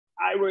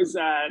I was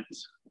at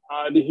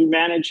the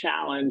Humana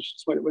Challenge.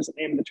 That's what it was, the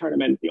name of the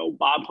tournament, the old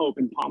Bob Hope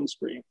in Palm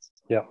Springs.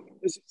 Yeah.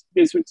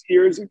 This was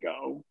years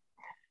ago.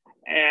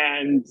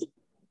 And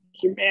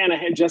Humana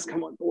had just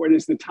come on board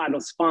as the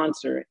title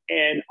sponsor.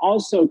 And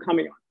also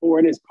coming on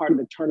board as part of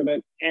the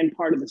tournament and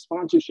part of the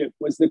sponsorship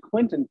was the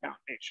Clinton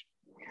Foundation.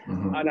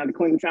 Mm-hmm. Now, the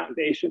Clinton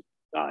Foundation,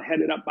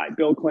 headed up by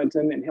Bill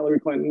Clinton and Hillary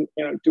Clinton,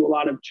 do a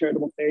lot of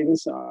charitable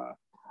things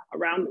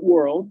around the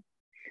world.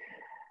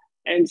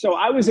 And so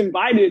I was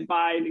invited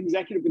by an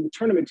executive of the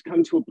tournament to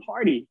come to a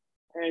party.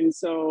 And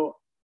so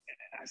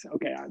I said,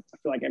 okay, I feel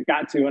like I've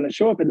got to. And I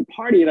show up at the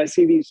party and I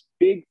see these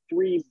big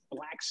 3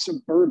 black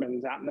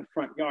Suburbans out in the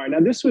front yard. Now,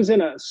 this was in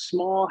a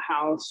small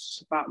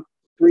house, about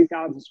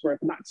 3,000 square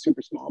feet, not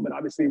super small, but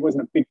obviously it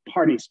wasn't a big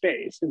party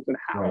space. It was a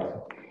house. Right.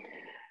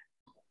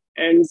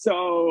 And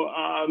so,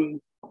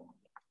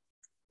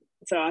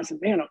 so I said,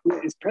 man,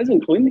 is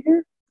President Clinton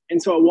here?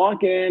 And so I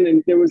walk in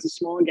and there was a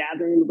small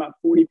gathering of about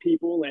 40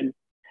 people. And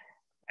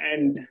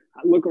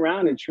I look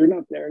around and sure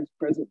enough, there's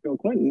President Bill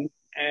Clinton.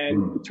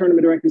 And the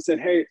tournament director said,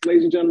 hey,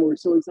 ladies and gentlemen, we're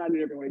so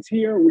excited everyone's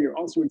here. We are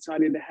also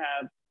excited to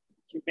have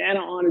Humana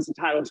on as the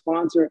title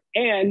sponsor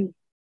and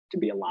to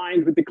be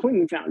aligned with the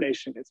Clinton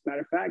Foundation. As a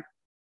matter of fact,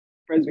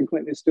 President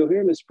Clinton is still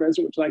here. Mr.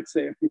 President, would you like to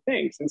say a few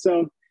things? And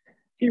so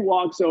he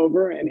walks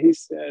over and he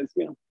says,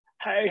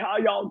 hey, how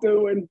y'all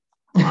doing?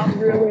 I'm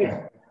really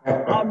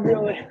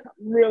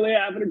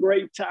having a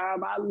great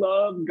time. I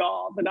love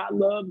golf and I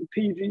love the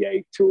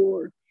PGA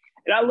Tour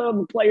and I love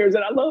the players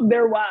and I love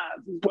their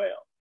wives as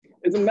well.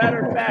 As a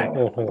matter of fact,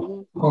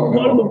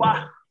 one of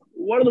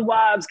the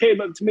wives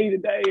came up to me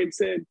today and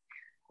said,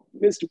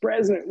 Mr.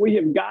 President, we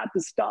have got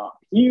to stop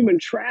human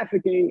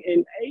trafficking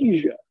in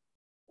Asia.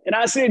 And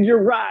I said,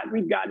 you're right.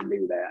 We've got to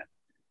do that.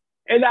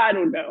 And I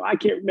don't know. I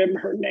can't remember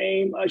her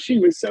name. She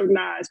was so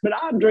nice. But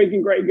I'm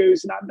drinking Grey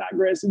Goose and I'm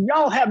digressing.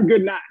 Y'all have a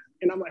good night.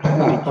 And I'm like,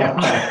 holy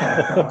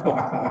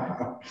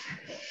cow.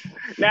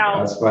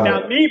 Now,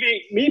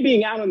 me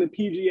being out on the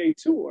PGA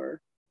Tour,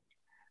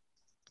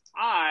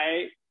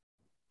 I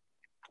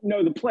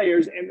know the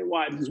players and their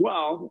wives as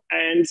well.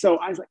 And so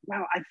I was like,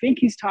 wow, I think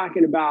he's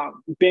talking about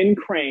Ben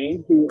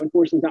Crane, who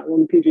unfortunately is not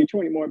on the PGA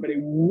Tour anymore, but a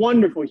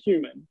wonderful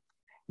human.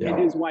 Yeah. And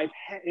his wife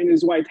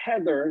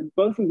Heather,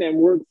 both of them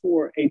work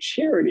for a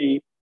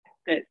charity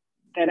that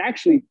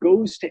actually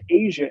goes to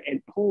Asia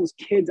and pulls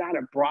kids out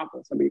of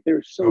brothels. I mean,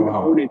 they're so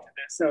devoted to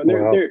this. So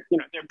they're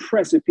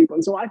impressive people.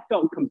 And so I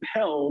felt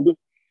compelled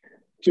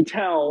to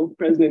tell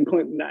President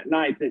Clinton that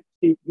night that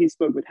he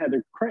spoke with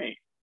Heather Crane.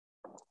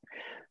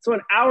 So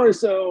an hour or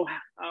so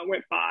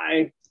went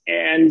by,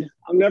 and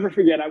I'll never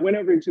forget, I went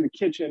over into the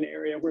kitchen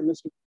area where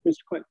Mr.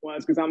 Clinton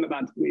was, because I'm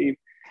about to leave.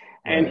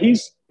 And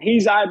he's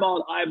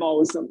eyeball to eyeball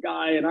with some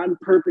guy, and I'm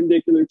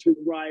perpendicular to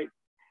the right.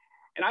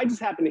 And I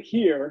just happened to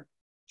hear,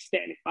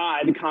 standing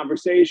by the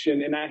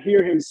conversation, and I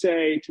hear him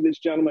say to this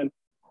gentleman,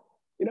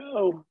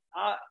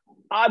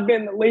 I've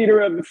been the leader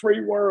of the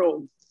free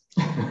world,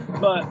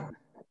 but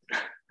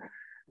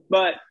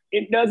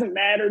it doesn't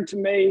matter to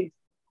me.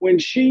 When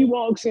she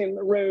walks in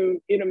the room,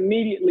 it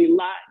immediately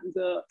lightens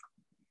up.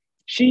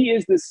 She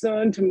is the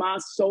sun to my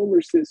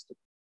solar system.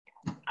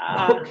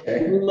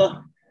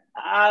 I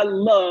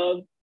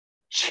love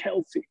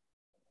Chelsea.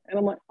 And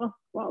I'm like, oh,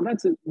 wow,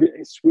 that's a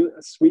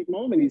sweet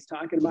moment. He's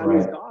talking about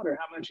his daughter,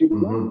 how much he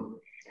loves.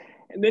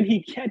 And then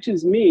he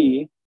catches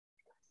me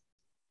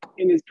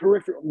in his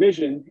peripheral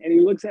vision, and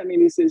he looks at me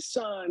and he says,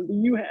 son, do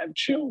you have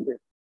children?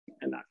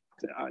 And I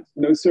said,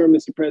 no, sir,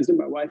 Mr. President.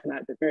 My wife and I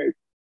have been married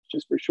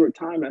just for a short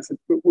time. And I said,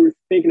 but we're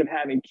thinking of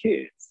having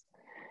kids.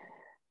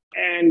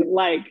 And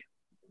like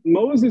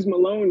Moses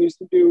Malone used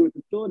to do with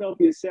the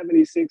Philadelphia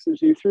 76ers,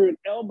 he threw an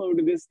elbow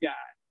to this guy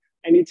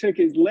and he took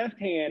his left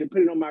hand and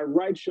put it on my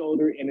right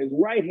shoulder and his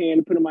right hand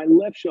and put it on my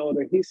left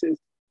shoulder. He says,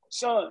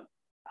 son,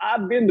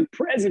 I've been the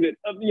president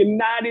of the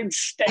United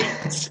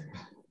States,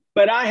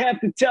 but I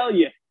have to tell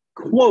you,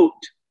 quote,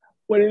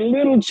 when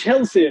little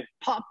Chelsea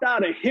popped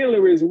out of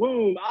Hillary's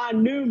womb, I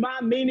knew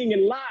my meaning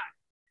in life.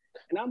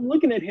 And I'm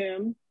looking at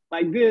him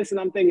like this, and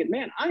I'm thinking,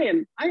 man, I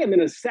am in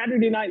a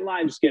Saturday Night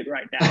Live skit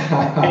right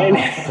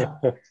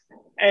now.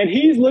 And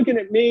he's looking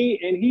at me,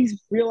 and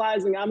he's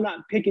realizing I'm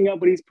not picking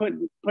up what he's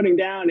putting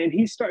down, and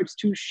he starts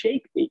to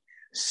shake me.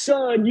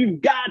 Son,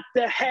 you've got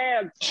to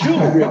have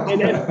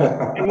children.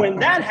 And when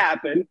that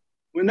happened,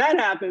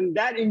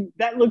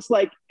 that looks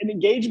like an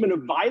engagement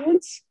of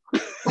violence.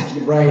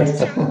 Right.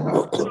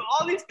 So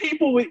all these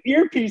people with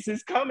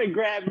earpieces come and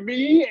grab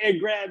me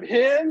and grab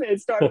him and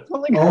start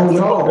pulling us.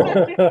 No.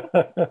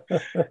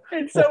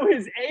 And so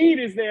his aide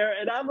is there,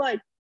 and I'm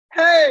like,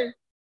 hey,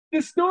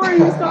 the story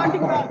he was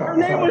talking about, her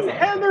name was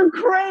Heather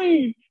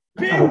Crane,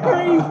 Ben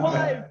Crane's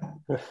wife.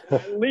 And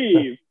I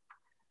leave.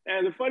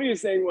 And the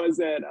funniest thing was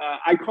that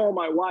I call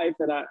my wife,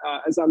 and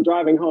as I'm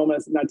driving home,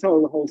 and I tell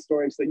her the whole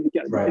story, so you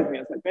got to forgive me.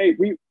 I was like, babe,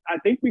 I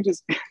think we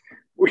just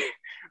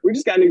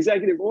got an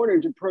executive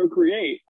order to procreate.